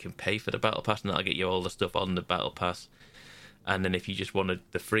think you can pay for the battle pass, and that'll get you all the stuff on the battle pass. And then if you just wanted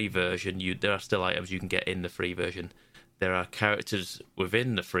the free version, there are still items you can get in the free version. There are characters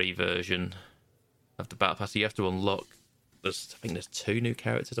within the free version of the battle pass. So you have to unlock. I think there's 2 new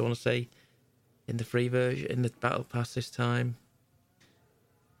characters, I want to say, in the free version, in the battle pass this time.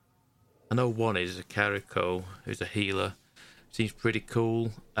 I know one is a Kariko, who's a healer. Seems pretty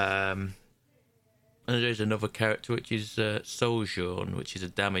cool. And there's another character which is Sojourn, which is a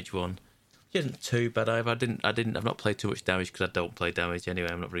damage one. Which isn't too bad either. I've not played too much damage because I don't play damage anyway.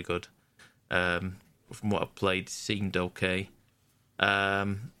 I'm not very good. From what I've played, seemed okay.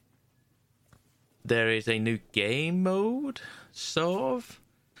 There is a new game mode, sort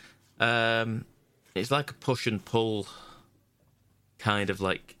of. It's like a push and pull kind of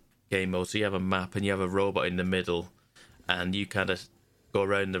like game mode. So you have a map and you have a robot in the middle, and you kind of go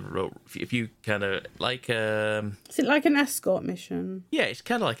around the road. If you kind of like, is it like an escort mission? Yeah, it's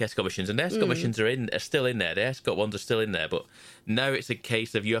kind of like escort missions, and the escort missions are still in there. The escort ones are still in there, but now it's a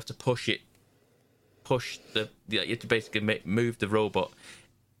case of you have to you have to basically move the robot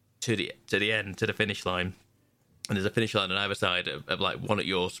to the end, to the finish line. And there's a finish line on either side of like one at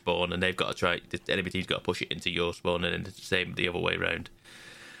your spawn, and they've got to try. Enemy team's got to push it into your spawn, and then it's the same the other way around.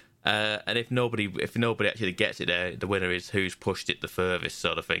 And if nobody actually gets it there, the winner is who's pushed it the furthest,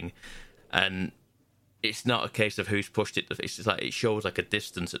 sort of thing. And it's not a case of who's pushed it. It's just like it shows like a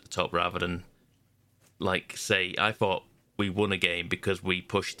distance at the top rather than like, say, I thought we won a game because we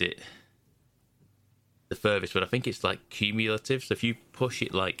pushed it the furthest, but I think it's like cumulative. So if you push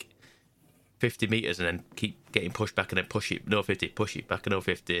it like 50 meters and then keep getting pushed back and then push it no 50, push it back no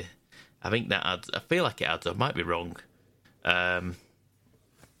 50, I think that adds. I feel like it adds up. Might be wrong. But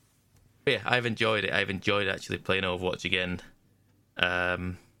yeah, I've enjoyed it. I've enjoyed actually playing Overwatch again.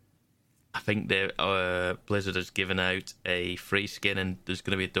 I think Blizzard has given out a free skin, and there's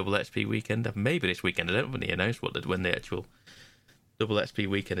going to be a double XP weekend. Maybe this weekend. I don't really announce when the actual double XP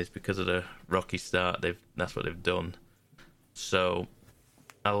weekend is because of the rocky start. That's what they've done. So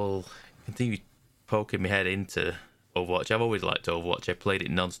I will continue poking my head into Overwatch. I've always liked Overwatch. I played it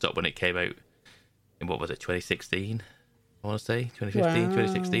non-stop when it came out in, what was it, 2016? I want to say 2015, wow.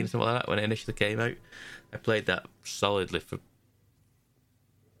 2016, something like that, when it initially came out. I played that solidly for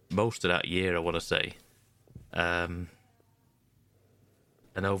most of that year, I want to say. And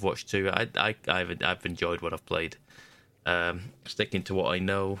Overwatch 2, I've enjoyed what I've played. Sticking to what I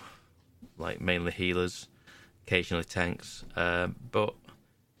know, like mainly healers, occasionally tanks, but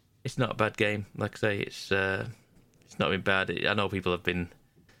it's not a bad game. Like I say, it's not been bad. I know people have been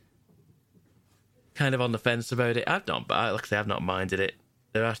kind of on the fence about it. Like I say, I've not minded it.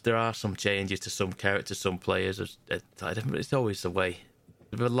 There are some changes to some characters, some players. It's always the way.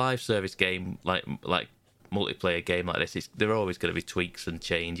 With a live service game like multiplayer game like this, there are always going to be tweaks and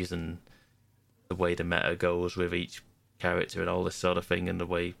changes, and the way the meta goes with each character and all this sort of thing, and the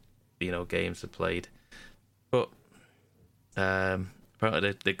way games are played. But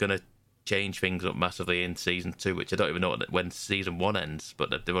apparently they're going to change things up massively in season 2, which I don't even know when season 1 ends. But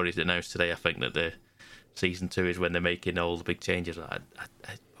they've already announced today, I think, that the season 2 is when they're making all the big changes.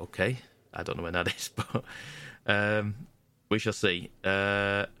 Okay, I don't know when that is, but we shall see.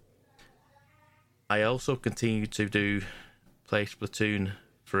 I also continue to play Splatoon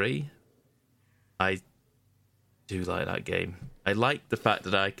 3. I do like that game. I like the fact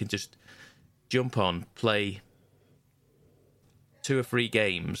that I can just jump on, play 2 or 3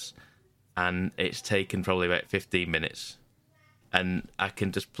 games, and it's taken probably about 15 minutes. And I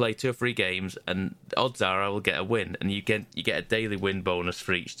can just play 2 or 3 games, and the odds are I will get a win. And you get a daily win bonus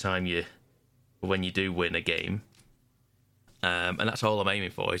for each time when you do win a game. And that's all I'm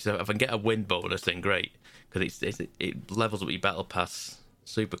aiming for. So if I can get a win bonus, then great, because it levels up your battle pass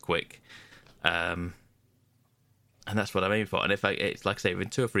super quick. And that's what I'm aiming for. And it's like I say, in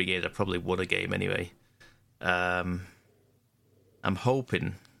 2 or 3 games, I probably won a game anyway. I'm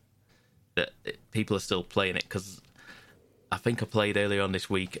hoping that people are still playing it, because I think I played earlier on this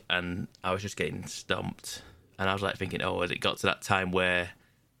week and I was just getting stomped. And I was like thinking, has it got to that time where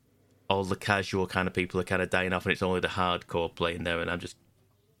all the casual kind of people are kind of dying off and it's only the hardcore playing there, and I'm just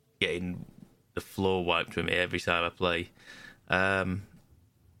getting the floor wiped with me every time I play. But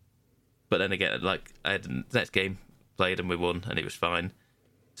then again, like, I had the next game, played and we won, and it was fine.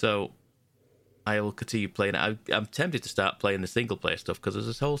 So I will continue playing it. I'm tempted to start playing the single player stuff, because there's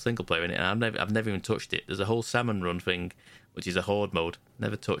this whole single player in it, and I've never even touched it. There's a whole salmon run thing, which is a horde mode.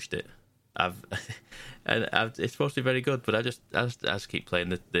 Never touched it. It's supposed to be very good, but I just keep playing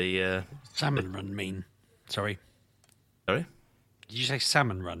the salmon run. Sorry. Did you say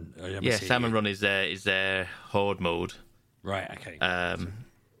salmon run? Yeah, salmon run is their horde mode. Right. Okay.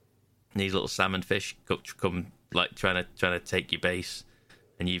 These little salmon fish come like trying to take your base,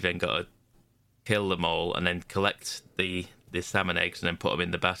 and you've then got to kill them all and then collect the salmon eggs and then put them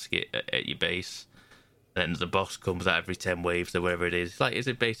in the basket at your base. And then the boss comes out every 10 waves or whatever it is.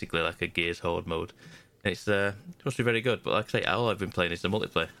 It's basically like a Gears horde mode. And it's supposed to be very good, but like I say, all I've been playing is the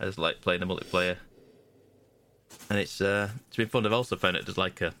multiplayer. I just like playing the multiplayer, and it's been fun. I've also found it there's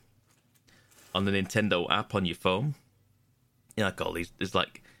like on the Nintendo app on your phone. Like all these, there's a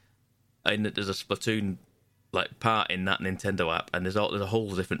Splatoon like part in that Nintendo app, and there's a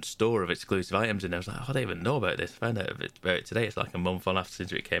whole different store of exclusive items in there. I was like, I don't even know about this. I found out about it today. It's like a month on after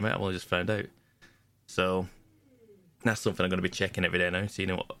since it came out. I've only just found out. So that's something I'm going to be checking every day now,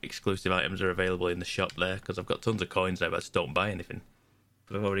 seeing what exclusive items are available in the shop there, because I've got tons of coins now, but I just don't buy anything.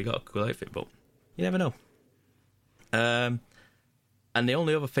 But I've already got a cool outfit, but you never know. And the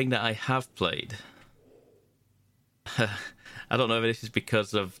only other thing that I have played, I don't know if this is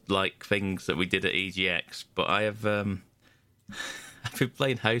because of like things that we did at EGX, but I have I've been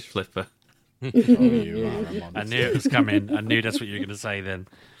playing House Flipper. I knew it was coming. I knew that's what you were going to say then.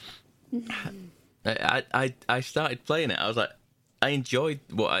 I started playing it. I was like, I enjoyed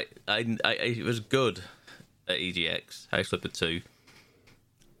what I it was good at EGX House Flipper 2,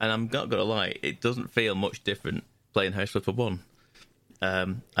 and I'm not gonna lie, it doesn't feel much different playing House Flipper 1.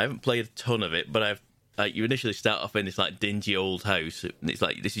 I haven't played a ton of it, but you initially start off in this like dingy old house, and it's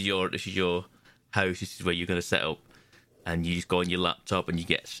like this is your house. This is where you're gonna set up, and you just go on your laptop and you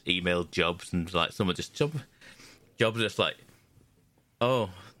get email jobs, and like some are just jobs are just like, so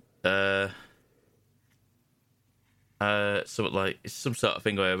like it's some sort of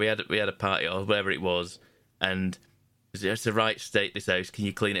thing where we had a party or whatever it was, and it's the right state, this house, can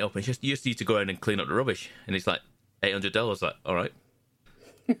you clean it up? And you just need to go in and clean up the rubbish, and it's like $800. Like, all right,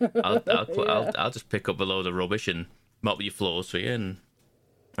 I'll just pick up a load of rubbish and mop your floors for you, and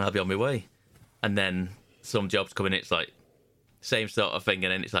I'll be on my way. And then some jobs come in, it's like same sort of thing,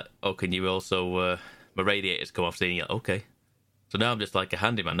 and then it's like, oh, can you also my radiators come off? So you're like, okay. So now I'm just like a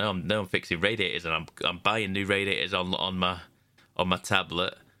handyman. Now I'm fixing radiators, and I'm buying new radiators on my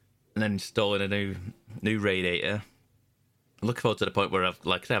tablet, and then installing a new radiator. I'm looking forward to the point where I've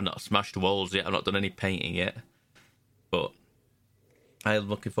not smashed walls yet. I've not done any painting yet, but I'm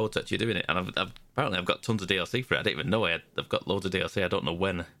looking forward to actually doing it. And apparently I've got tons of DLC for it. I didn't even know I've got loads of DLC. I don't know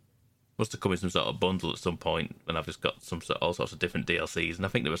when. Must have come in some sort of bundle at some point, and I've just got all sorts of different DLCs, and I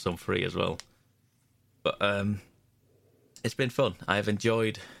think there were some free as well. But it's been fun. I have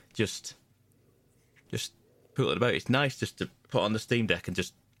enjoyed just putting about. It's nice just to put on the Steam Deck and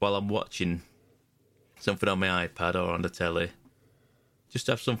just while I'm watching something on my iPad or on the telly, just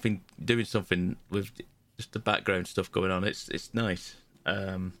have doing something with just the background stuff going on. It's nice.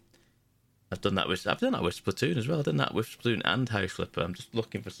 I've done that with Splatoon as well. I've done that with Splatoon and House Flipper. I'm just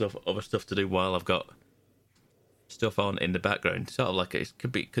looking for other stuff to do while I've got stuff on in the background. Sort of like it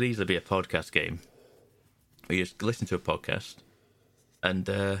could easily be a podcast game. Where you just listen to a podcast and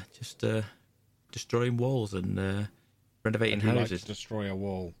just destroying walls and renovating houses. Like to destroy a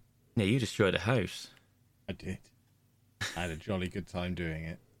wall. Yeah, you destroyed a house. I did. I had a jolly good time doing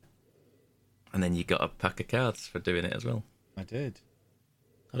it. And then you got a pack of cards for doing it as well. I did.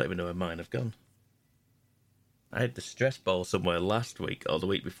 I don't even know where mine have gone. I had the stress ball somewhere last week or the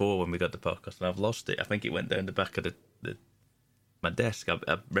week before when we got the podcast, and I've lost it. I think it went down the back of my desk.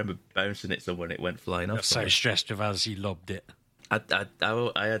 I remember bouncing it somewhere and it went flying off. You're so stressed with us, you lobbed it. I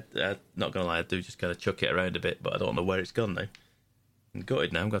not gonna lie, I do just kind of chuck it around a bit, but I don't know where it's gone now. I'm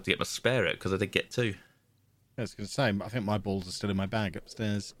gutted now. I'm going to have to get my spare out because I did get 2. I was going to say, I think my balls are still in my bag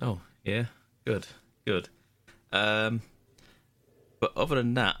upstairs. Oh, yeah. Good. But other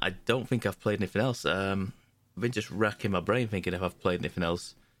than that, I don't think I've played anything else. I've been just racking my brain thinking if I've played anything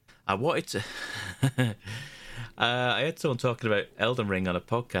else. I wanted to... I had someone talking about Elden Ring on a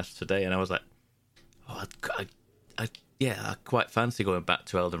podcast today, and I was like, oh, I quite fancy going back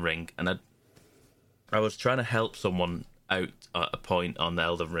to Elden Ring. And I was trying to help someone out at a point on the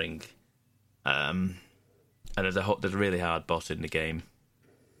Elden Ring. And there's a really hard boss in the game.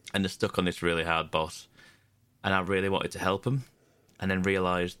 And they're stuck on this really hard boss. And I really wanted to help him. And then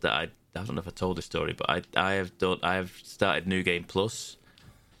realised that I don't know if I told this story, but I have started New Game Plus.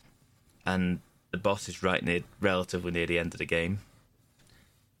 And the boss is relatively near the end of the game.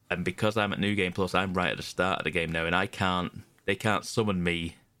 And because I'm at New Game Plus, I'm right at the start of the game now, and they can't summon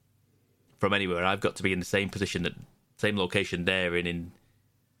me from anywhere. I've got to be in the same location they're in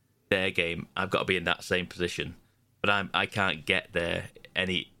their game. I've got to be in that same position. But I can't get there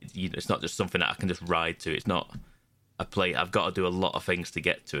it's not just something that I can just ride to. It's not a play. I've got to do a lot of things to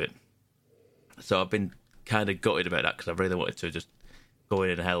get to it. So I've been kind of gutted about that because I really wanted to just go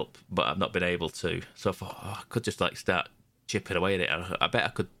in and help, but I've not been able to. So I thought, I could just start chipping away at it. I bet I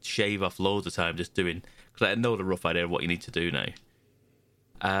could shave off loads of time just doing, because I know the rough idea of what you need to do now.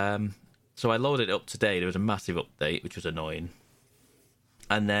 So I loaded it up today. There was a massive update, which was annoying.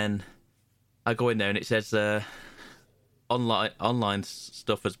 And then I go in there and it says online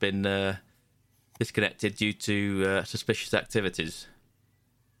stuff has been disconnected due to suspicious activities.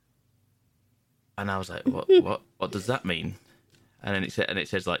 And I was like, what does that mean? And then it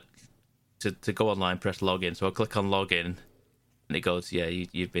says like to go online, press login. So I click on login, and it goes, yeah,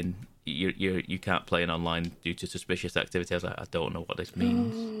 you can't play in online due to suspicious activity. I was like, I don't know what this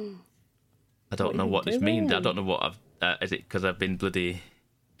means. I don't know what this means. I don't know what is it because I've been bloody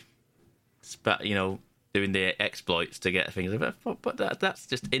doing the exploits to get things. But that's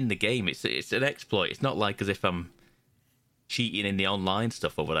just in the game. It's an exploit. It's not like as if I'm cheating in the online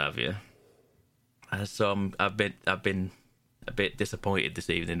stuff or what have you. So I've been a bit disappointed this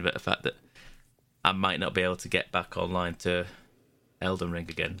evening about the fact that I might not be able to get back online to Elden Ring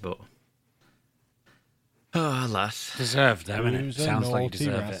again, but Oh, alas. Deserved though, innit? Who's a Sounds like you naughty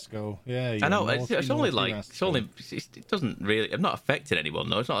deserve rascal. Yeah, I know, naughty, it's only naughty like, rascal. it doesn't really, I'm not affecting anyone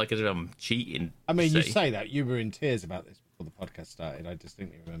though. It's not like as if I'm cheating. I mean, you say that. You were in tears about this before the podcast started. I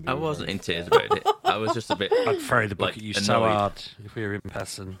distinctly remember. I you were wasn't very in tears upset. about it. I was just a bit. I'd throw the book like, at you annoyed. so hard if we were in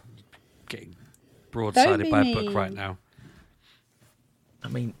person. Getting Don't broadsided be by a book mean. right now. I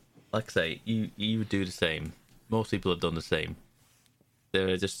mean, like I say, you would do the same. Most people have done the same. There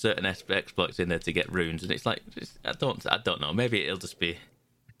are just certain exploits in there to get runes, and it's like I don't know. Maybe it'll just be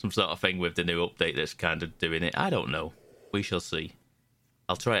some sort of thing with the new update that's kind of doing it. I don't know. We shall see.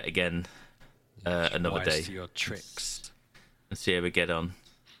 I'll try it again another Wise day to your tricks. and see how we get on.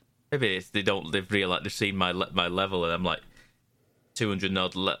 Maybe it's they've realized they've seen my level, and I'm like 200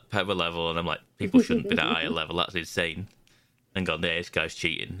 odd power level, and I'm like, people shouldn't be that high a level. That's insane. And gone, there, this guy's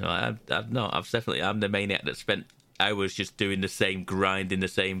cheating. I'm not. I'm the maniac that spent hours just doing the same, grinding the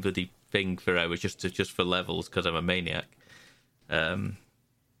same bloody thing for hours just for levels because I'm a maniac. Yeah,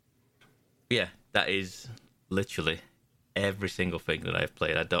 that is literally every single thing that I've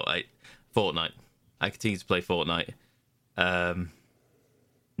played. Fortnite. I continue to play Fortnite.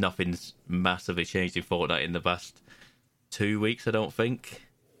 Nothing's massively changed in Fortnite in the past 2 weeks, I don't think.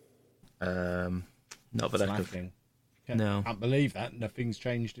 Not that I can. No. I can't believe that. Nothing's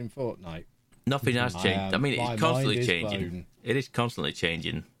changed in Fortnite. Nothing has changed. I mean, my it's constantly mind is changing. blown. It is constantly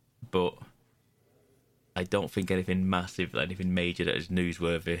changing, but I don't think anything massive, anything major that is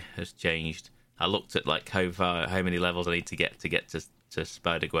newsworthy has changed. I looked at like how many levels I need to get to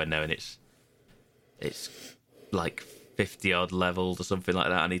Spider-Gwen now, and it's like 50 odd levels or something like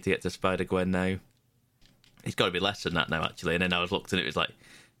that. I need to get to Spider-Gwen now. It's got to be less than that now, actually. And then I was looked, and it was like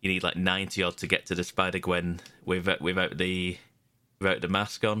you need like 90 odd to get to the Spider-Gwen without the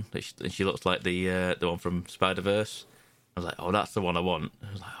mask on. And she looks like the one from Spider-Verse. I was like, oh, that's the one I want.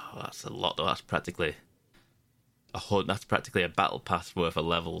 I was like, oh, that's a lot though. That's practically a battle pass worth of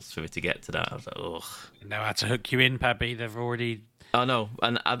levels for me to get to that. I was like, ugh. You know how to hook you in, Pabby. They've already. Oh no,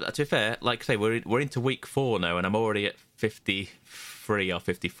 and to be fair, like I say, we're into week 4 now, and I'm already at 53 or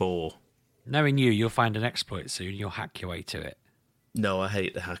 54. Knowing you, you'll find an exploit soon. You'll hack your way to it. No, I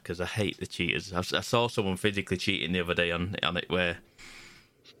hate the hackers. I hate the cheaters. I saw someone physically cheating the other day on it where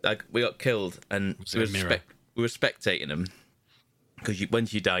we got killed, and we were spectating them because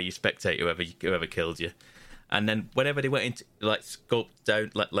once you die, you spectate whoever killed you. And then whenever they went into like sculpt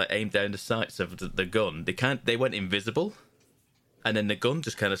down, like aim down the sights of the gun, they went invisible, and then the gun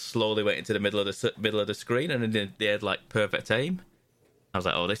just kind of slowly went into the middle of the screen, and then they had like perfect aim. I was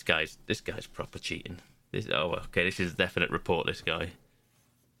like, oh, this guy's proper cheating. This is a definite report. This guy.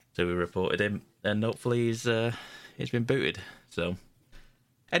 So we reported him, and hopefully he's been booted. So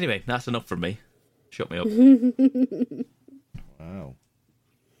anyway, that's enough from me. Shut me up. Wow.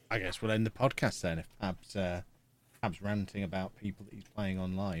 I guess we'll end the podcast then. If Pab's ranting about people that he's playing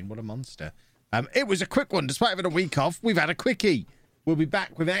online, what a monster. It was a quick one. Despite having a week off, we've had a quickie. We'll be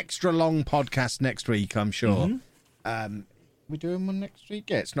back with an extra long podcast next week, I'm sure. Mm-hmm. We doing one next week?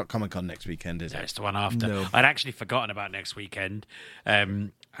 Yeah, it's not Comic-Con next weekend, is it? No, it's the one after. No. I'd actually forgotten about next weekend,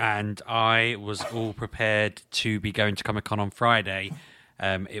 and I was all prepared to be going to Comic-Con on Friday.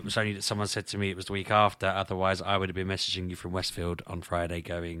 It was only that someone said to me it was the week after. Otherwise, I would have been messaging you from Westfield on Friday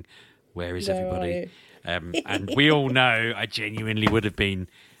going, where is everybody? And we all know I genuinely would have been.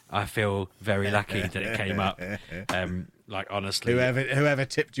 I feel very lucky that it came up. Like, honestly. Whoever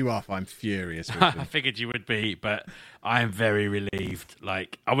tipped you off, I'm furious with I figured you would be, but I'm very relieved.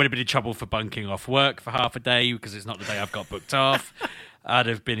 Like, I would have been in trouble for bunking off work for half a day because it's not the day I've got booked off. I'd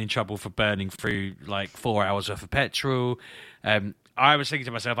have been in trouble for burning through like 4 hours worth of petrol. I was thinking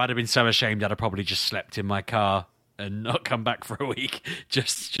to myself, I'd have been so ashamed I'd have probably just slept in my car and not come back for a week.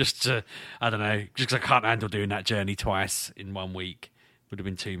 Just to, I don't know, just because I can't handle doing that journey twice in 1 week. Would have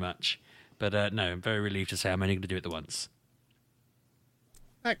been too much. But no, I'm very relieved to say I'm only going to do it the once.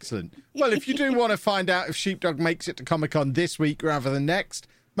 Excellent. Well, if you do want to find out if Sheepdog makes it to Comic-Con this week rather than next,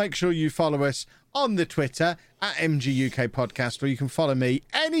 make sure you follow us on the Twitter at MGUK Podcast, or you can follow me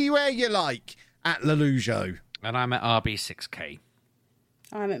anywhere you like at Lelujo. And I'm at RB6K.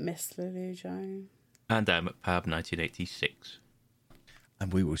 I'm at Miss Lelujo. And I'm at Pab 1986.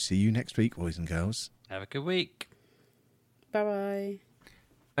 And we will see you next week, boys and girls. Have a good week. Bye-bye.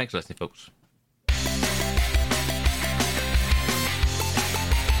 Thanks for listening, folks.